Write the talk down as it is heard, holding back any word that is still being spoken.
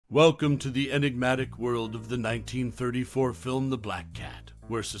Welcome to the enigmatic world of the 1934 film The Black Cat,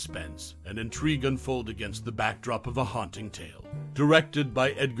 where suspense and intrigue unfold against the backdrop of a haunting tale. Directed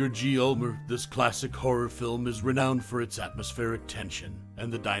by Edgar G. Ulmer, this classic horror film is renowned for its atmospheric tension and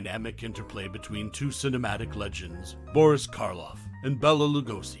the dynamic interplay between two cinematic legends, Boris Karloff and Bela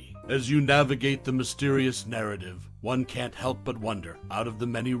Lugosi. As you navigate the mysterious narrative, one can't help but wonder, out of the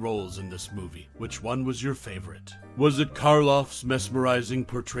many roles in this movie, which one was your favorite? Was it Karloff's mesmerizing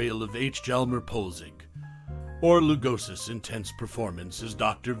portrayal of Hjalmar Poelzig, or Lugosi's intense performance as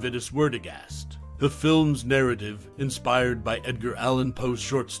Dr. Vitus Werdegast? The film's narrative, inspired by Edgar Allan Poe's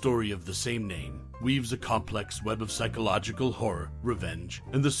short story of the same name, weaves a complex web of psychological horror, revenge,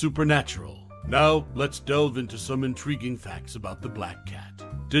 and the supernatural. Now, let's delve into some intriguing facts about The Black Cat.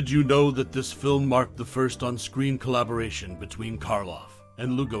 Did you know that this film marked the first on-screen collaboration between Karloff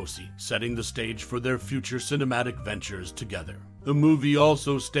and Lugosi, setting the stage for their future cinematic ventures together? The movie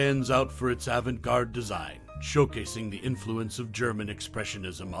also stands out for its avant-garde design, showcasing the influence of German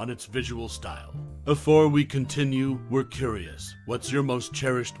Expressionism on its visual style. Before we continue, we're curious, what's your most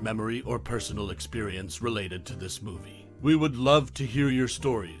cherished memory or personal experience related to this movie? We would love to hear your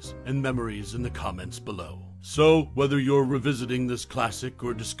stories and memories in the comments below. So, whether you're revisiting this classic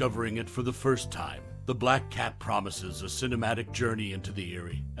or discovering it for the first time, The Black Cat promises a cinematic journey into the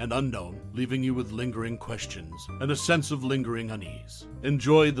eerie and unknown, leaving you with lingering questions and a sense of lingering unease.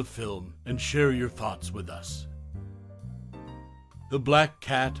 Enjoy the film and share your thoughts with us. The Black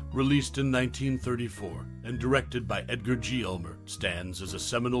Cat, released in 1934 and directed by Edgar G. Ulmer, stands as a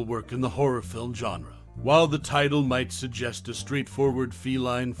seminal work in the horror film genre. While the title might suggest a straightforward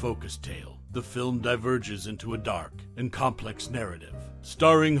feline-focused tale, the film diverges into a dark and complex narrative.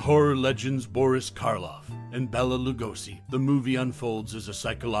 Starring horror legends Boris Karloff and Bela Lugosi, the movie unfolds as a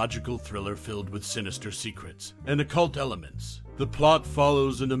psychological thriller filled with sinister secrets and occult elements. The plot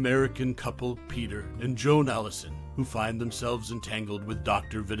follows an American couple, Peter and Joan Alison, who find themselves entangled with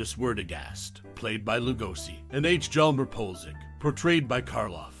Dr. Vitus Werdegast, played by Lugosi, and Hjalmar Poelzig, portrayed by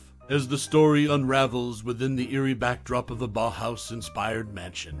Karloff. As the story unravels within the eerie backdrop of a Bauhaus-inspired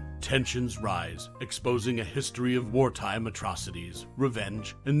mansion, tensions rise, exposing a history of wartime atrocities,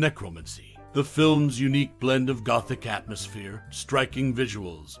 revenge, and necromancy. The film's unique blend of gothic atmosphere, striking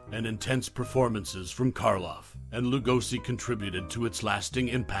visuals, and intense performances from Karloff and Lugosi contributed to its lasting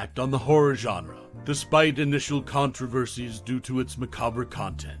impact on the horror genre. Despite initial controversies due to its macabre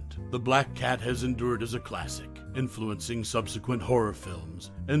content, The Black Cat has endured as a classic, influencing subsequent horror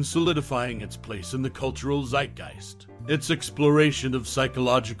films and solidifying its place in the cultural zeitgeist. Its exploration of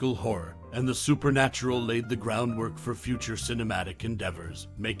psychological horror and the supernatural laid the groundwork for future cinematic endeavors,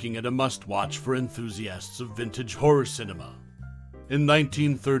 making it a must-watch for enthusiasts of vintage horror cinema. In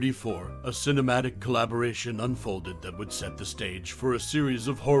 1934, a cinematic collaboration unfolded that would set the stage for a series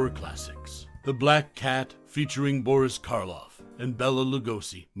of horror classics. The Black Cat, featuring Boris Karloff and Bela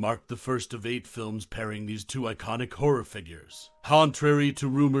Lugosi, marked the first of 8 films pairing these two iconic horror figures. Contrary to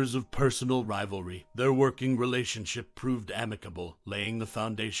rumors of personal rivalry, their working relationship proved amicable, laying the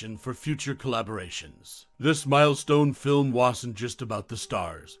foundation for future collaborations. This milestone film wasn't just about the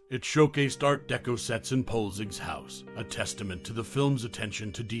stars. It showcased Art Deco sets in Poelzig's house, a testament to the film's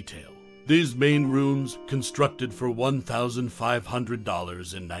attention to detail. These main rooms, constructed for $1,500 in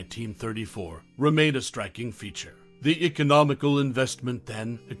 1934, remain a striking feature. The economical investment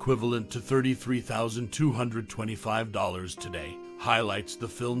then, equivalent to $33,225 today, highlights the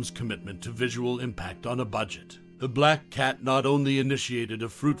film's commitment to visual impact on a budget. The Black Cat not only initiated a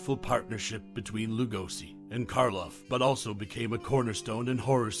fruitful partnership between Lugosi and Karloff, but also became a cornerstone in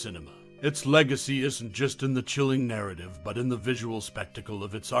horror cinema. Its legacy isn't just in the chilling narrative, but in the visual spectacle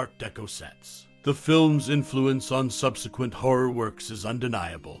of its Art Deco sets. The film's influence on subsequent horror works is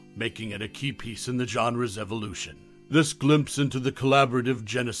undeniable, making it a key piece in the genre's evolution. This glimpse into the collaborative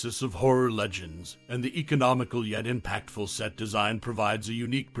genesis of horror legends and the economical yet impactful set design provides a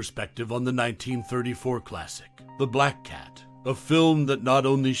unique perspective on the 1934 classic, The Black Cat, a film that not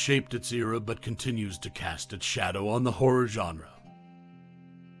only shaped its era but continues to cast its shadow on the horror genre.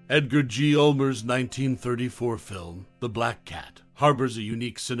 Edgar G. Ulmer's 1934 film, The Black Cat, harbors a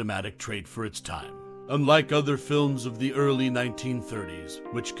unique cinematic trait for its time. Unlike other films of the early 1930s,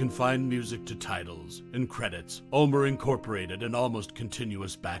 which confined music to titles and credits, Ulmer incorporated an almost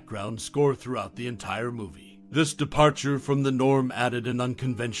continuous background score throughout the entire movie. This departure from the norm added an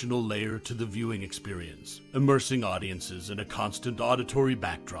unconventional layer to the viewing experience, immersing audiences in a constant auditory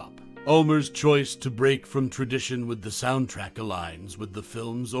backdrop. Ulmer's choice to break from tradition with the soundtrack aligns with the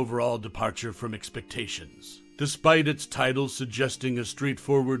film's overall departure from expectations. Despite its title suggesting a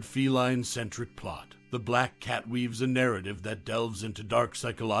straightforward feline-centric plot, The Black Cat weaves a narrative that delves into dark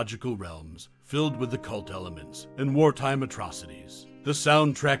psychological realms, filled with occult elements and wartime atrocities. The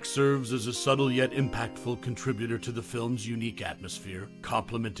soundtrack serves as a subtle yet impactful contributor to the film's unique atmosphere,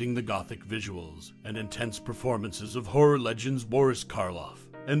 complementing the gothic visuals and intense performances of horror legends Boris Karloff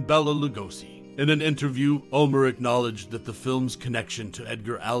and Bela Lugosi. In an interview, Hjalmar acknowledged that the film's connection to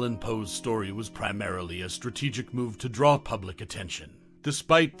Edgar Allan Poe's story was primarily a strategic move to draw public attention.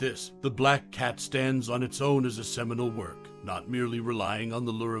 Despite this, The Black Cat stands on its own as a seminal work, not merely relying on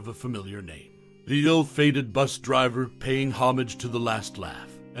the lure of a familiar name. The ill-fated bus driver paying homage to The Last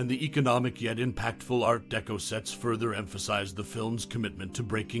Laugh, and the economic yet impactful Art Deco sets further emphasize the film's commitment to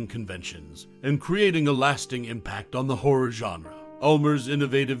breaking conventions and creating a lasting impact on the horror genre. Hjalmar's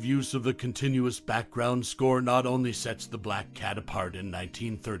innovative use of a continuous background score not only sets The Black Cat apart in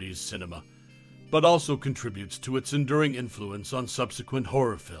 1930s cinema, but also contributes to its enduring influence on subsequent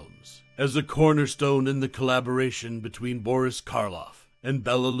horror films. As a cornerstone in the collaboration between Boris Karloff and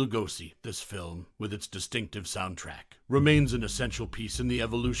Bela Lugosi, this film, with its distinctive soundtrack, remains an essential piece in the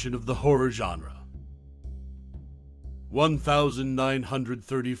evolution of the horror genre.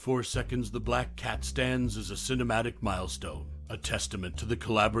 1,934 seconds. The Black Cat stands as a cinematic milestone, a testament to the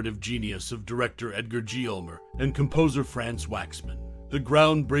collaborative genius of director Edgar G. Hjalmar and composer Franz Waxman. The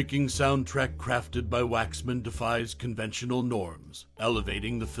groundbreaking soundtrack crafted by Waxman defies conventional norms,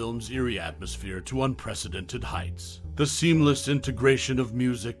 elevating the film's eerie atmosphere to unprecedented heights. The seamless integration of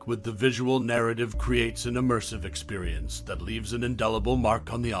music with the visual narrative creates an immersive experience that leaves an indelible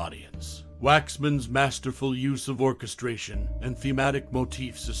mark on the audience. Waxman's masterful use of orchestration and thematic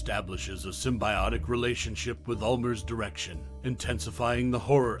motifs establishes a symbiotic relationship with Hjalmar's direction, intensifying the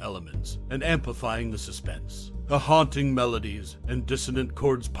horror elements and amplifying the suspense. The haunting melodies and dissonant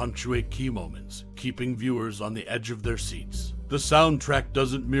chords punctuate key moments, keeping viewers on the edge of their seats. The soundtrack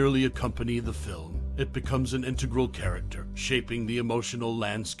doesn't merely accompany the film, it becomes an integral character, shaping the emotional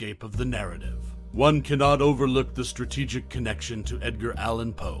landscape of the narrative. One cannot overlook the strategic connection to Edgar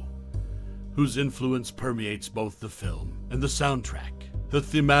Allan Poe, whose influence permeates both the film and the soundtrack. The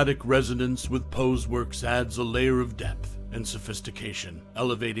thematic resonance with Poe's works adds a layer of depth and sophistication,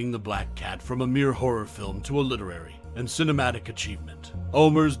 elevating The Black Cat from a mere horror film to a literary and cinematic achievement.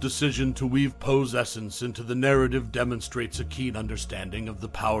 Hjalmar's decision to weave Poe's essence into the narrative demonstrates a keen understanding of the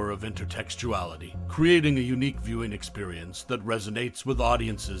power of intertextuality, creating a unique viewing experience that resonates with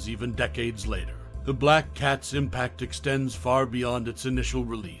audiences even decades later. The Black Cat's impact extends far beyond its initial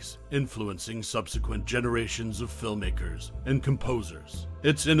release, influencing subsequent generations of filmmakers and composers.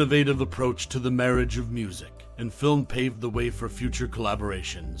 Its innovative approach to the marriage of music and film paved the way for future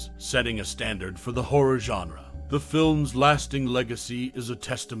collaborations, setting a standard for the horror genre. The film's lasting legacy is a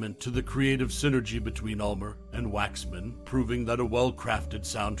testament to the creative synergy between Hjalmar and Waxman, proving that a well-crafted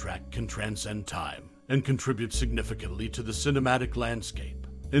soundtrack can transcend time and contribute significantly to the cinematic landscape.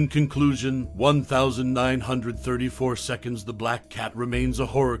 In conclusion, 1,934 seconds. The Black Cat remains a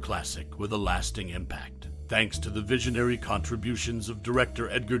horror classic with a lasting impact, thanks to the visionary contributions of director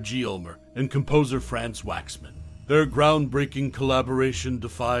Edgar G. Hjalmar and composer Franz Waxman. Their groundbreaking collaboration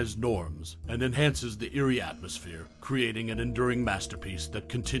defies norms and enhances the eerie atmosphere, creating an enduring masterpiece that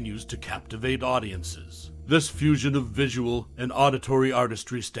continues to captivate audiences. This fusion of visual and auditory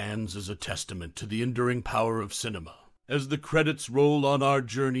artistry stands as a testament to the enduring power of cinema. As the credits roll on our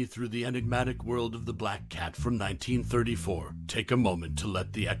journey through the enigmatic world of The Black Cat from 1934, take a moment to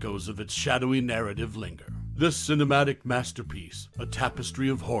let the echoes of its shadowy narrative linger. This cinematic masterpiece, a tapestry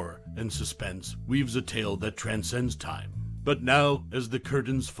of horror and suspense, weaves a tale that transcends time. But now, as the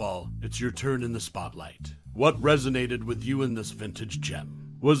curtains fall, it's your turn in the spotlight. What resonated with you in this vintage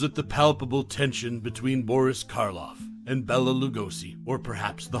gem? Was it the palpable tension between Boris Karloff and Bela Lugosi, or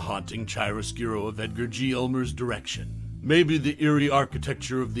perhaps the haunting chiaroscuro of Edgar G. Hjalmar's direction? Maybe the eerie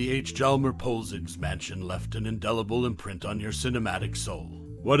architecture of the Hjalmar Poelzig's mansion left an indelible imprint on your cinematic soul.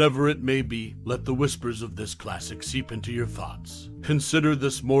 Whatever it may be, let the whispers of this classic seep into your thoughts. Consider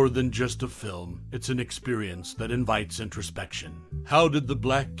this more than just a film, it's an experience that invites introspection. How did The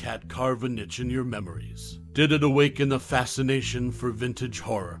Black Cat carve a niche in your memories? Did it awaken a fascination for vintage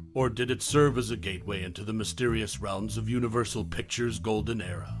horror, or did it serve as a gateway into the mysterious realms of Universal Pictures' golden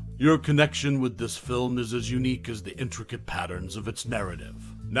era? Your connection with this film is as unique as the intricate patterns of its narrative.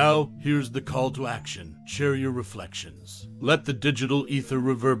 Now, here's the call to action. Share your reflections. Let the digital ether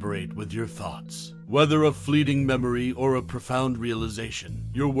reverberate with your thoughts. Whether a fleeting memory or a profound realization,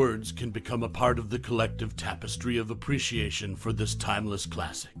 your words can become a part of the collective tapestry of appreciation for this timeless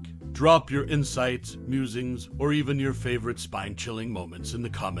classic. Drop your insights, musings, or even your favorite spine-chilling moments in the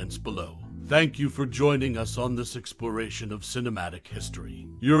comments below. Thank you for joining us on this exploration of cinematic history.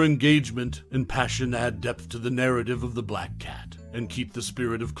 Your engagement and passion add depth to the narrative of the Black Cat and keep the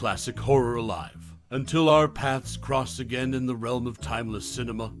spirit of classic horror alive. Until our paths cross again in the realm of timeless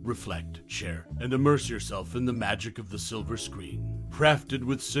cinema, reflect, share, and immerse yourself in the magic of the silver screen. Crafted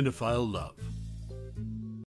with cinephile love,